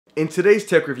In today's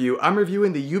tech review, I'm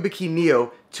reviewing the Yubikey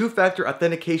NEO two-factor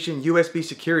authentication USB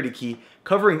security key,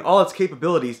 covering all its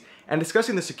capabilities and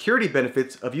discussing the security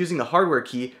benefits of using the hardware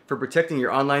key for protecting your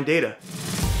online data.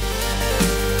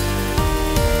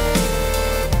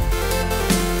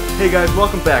 Hey guys,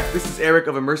 welcome back. This is Eric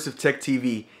of Immersive Tech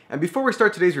TV. And before we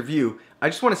start today's review, I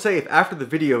just want to say if after the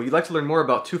video you'd like to learn more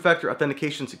about two-factor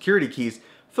authentication security keys,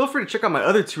 feel free to check out my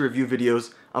other two review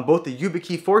videos on both the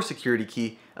Yubikey 4 security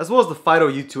key as well as the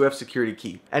FIDO U2F security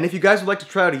key. And if you guys would like to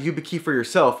try out a Yubikey for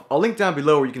yourself, I'll link down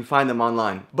below where you can find them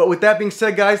online. But with that being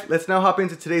said guys, let's now hop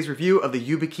into today's review of the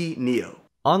Yubikey NEO.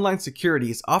 Online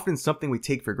security is often something we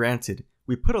take for granted.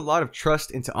 We put a lot of trust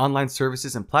into online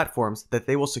services and platforms that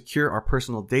they will secure our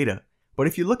personal data. But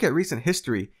if you look at recent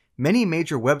history, many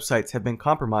major websites have been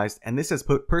compromised, and this has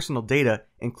put personal data,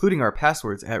 including our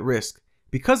passwords, at risk.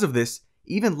 Because of this,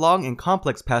 even long and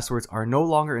complex passwords are no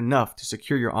longer enough to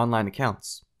secure your online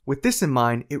accounts. With this in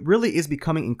mind, it really is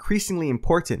becoming increasingly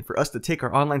important for us to take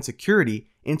our online security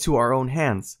into our own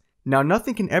hands. Now,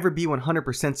 nothing can ever be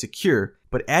 100% secure,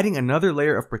 but adding another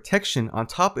layer of protection on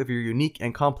top of your unique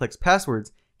and complex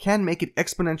passwords can make it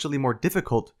exponentially more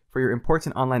difficult for your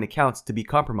important online accounts to be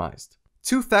compromised.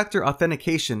 Two-factor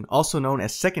authentication, also known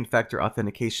as second-factor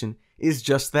authentication, is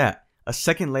just that. A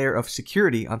second layer of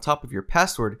security on top of your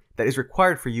password that is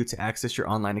required for you to access your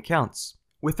online accounts.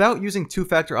 Without using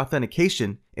two-factor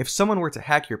authentication, if someone were to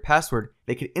hack your password,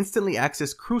 they could instantly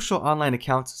access crucial online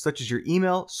accounts such as your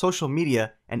email, social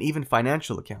media, and even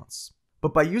financial accounts.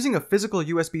 But by using a physical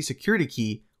USB security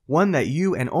key, one that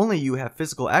you and only you have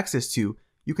physical access to,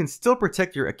 you can still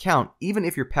protect your account even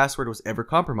if your password was ever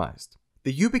compromised.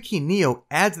 The Yubikey NEO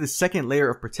adds the second layer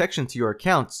of protection to your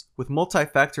accounts with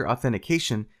multi-factor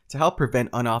authentication to help prevent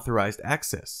unauthorized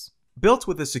access. Built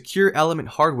with a secure element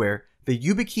hardware, the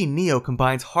Yubikey NEO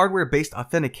combines hardware-based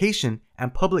authentication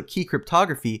and public key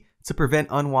cryptography to prevent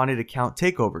unwanted account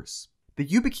takeovers. The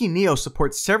Yubikey NEO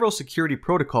supports several security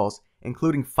protocols,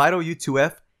 including FIDO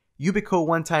U2F, Yubikey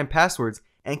one-time passwords,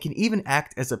 and can even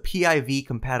act as a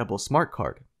PIV-compatible smart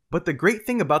card. But the great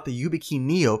thing about the Yubikey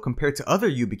NEO compared to other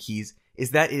Yubikeys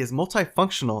is that it is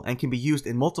multifunctional and can be used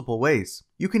in multiple ways.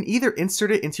 You can either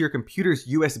insert it into your computer's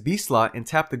USB slot and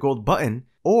tap the gold button,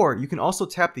 or you can also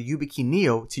tap the Yubikey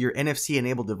NEO to your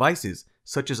NFC-enabled devices,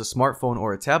 such as a smartphone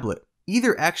or a tablet.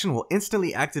 Either action will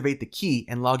instantly activate the key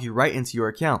and log you right into your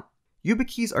account.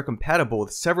 Yubikeys are compatible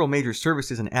with several major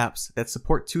services and apps that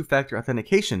support two-factor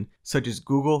authentication, such as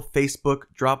Google, Facebook,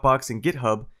 Dropbox, and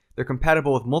GitHub. They're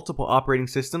compatible with multiple operating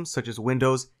systems, such as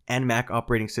Windows and Mac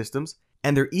operating systems,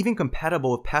 and they're even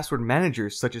compatible with password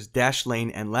managers such as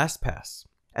Dashlane and LastPass.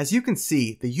 As you can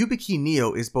see, the Yubikey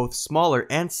NEO is both smaller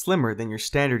and slimmer than your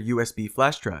standard USB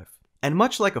flash drive. And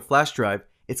much like a flash drive,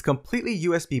 it's completely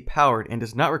USB powered and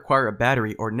does not require a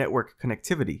battery or network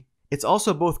connectivity. It's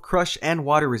also both crush and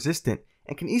water resistant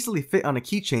and can easily fit on a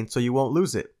keychain so you won't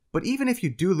lose it. But even if you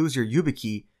do lose your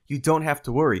Yubikey, you don't have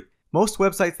to worry. Most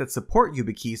websites that support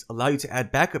Yubikeys allow you to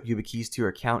add backup Yubikeys to your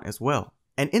account as well.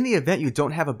 And in the event you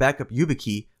don't have a backup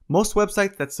Yubikey, most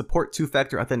websites that support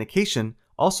two-factor authentication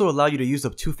also allow you to use a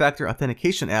two-factor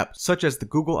authentication app such as the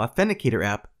Google Authenticator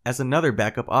app as another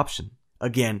backup option.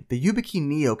 Again, the Yubikey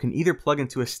NEO can either plug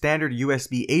into a standard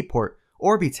USB-A port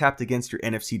or be tapped against your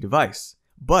NFC device.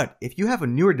 But if you have a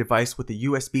newer device with a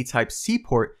USB Type-C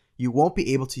port, you won't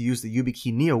be able to use the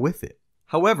Yubikey NEO with it.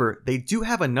 However, they do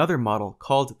have another model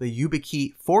called the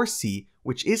Yubikey 4C,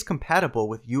 which is compatible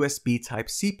with USB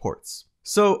Type-C ports.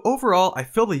 So overall, I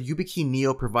feel the Yubikey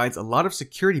NEO provides a lot of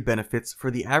security benefits for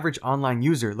the average online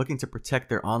user looking to protect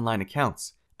their online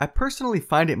accounts. I personally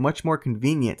find it much more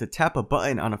convenient to tap a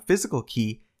button on a physical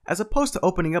key as opposed to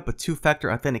opening up a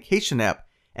two-factor authentication app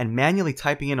and manually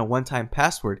typing in a one-time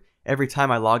password every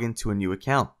time I log into a new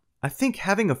account. I think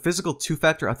having a physical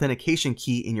two-factor authentication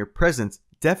key in your presence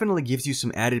definitely gives you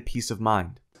some added peace of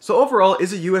mind. So overall,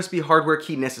 is a USB hardware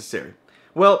key necessary?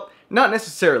 Well, not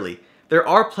necessarily. There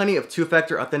are plenty of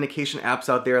two-factor authentication apps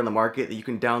out there on the market that you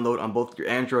can download on both your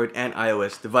Android and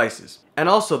iOS devices. And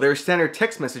also, there's standard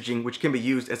text messaging which can be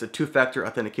used as a two-factor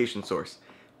authentication source.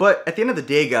 But at the end of the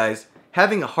day, guys,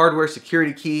 having a hardware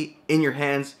security key in your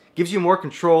hands gives you more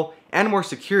control and more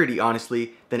security,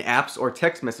 honestly, than apps or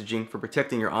text messaging for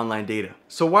protecting your online data.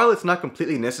 So while it's not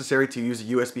completely necessary to use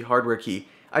a USB hardware key,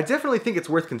 I definitely think it's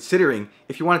worth considering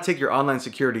if you want to take your online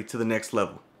security to the next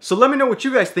level. So let me know what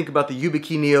you guys think about the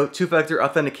Yubikey NEO two-factor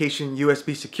authentication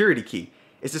USB security key.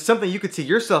 Is this something you could see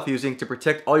yourself using to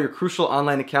protect all your crucial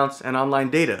online accounts and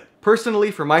online data? Personally,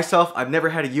 for myself, I've never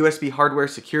had a USB hardware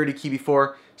security key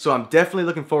before, so I'm definitely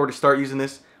looking forward to start using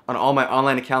this on all my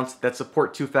online accounts that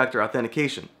support two-factor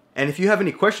authentication. And if you have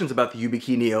any questions about the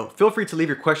Yubikey NEO, feel free to leave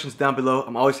your questions down below.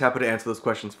 I'm always happy to answer those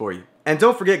questions for you. And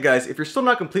don't forget guys, if you're still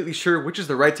not completely sure which is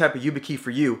the right type of Yubikey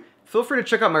for you, feel free to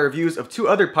check out my reviews of two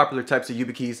other popular types of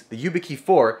Yubikeys, the Yubikey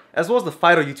 4, as well as the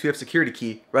FIDO U2F security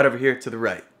key right over here to the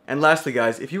right. And lastly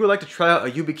guys, if you would like to try out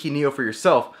a Yubikey NEO for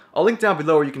yourself, I'll link down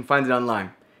below where you can find it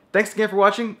online. Thanks again for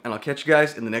watching, and I'll catch you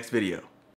guys in the next video.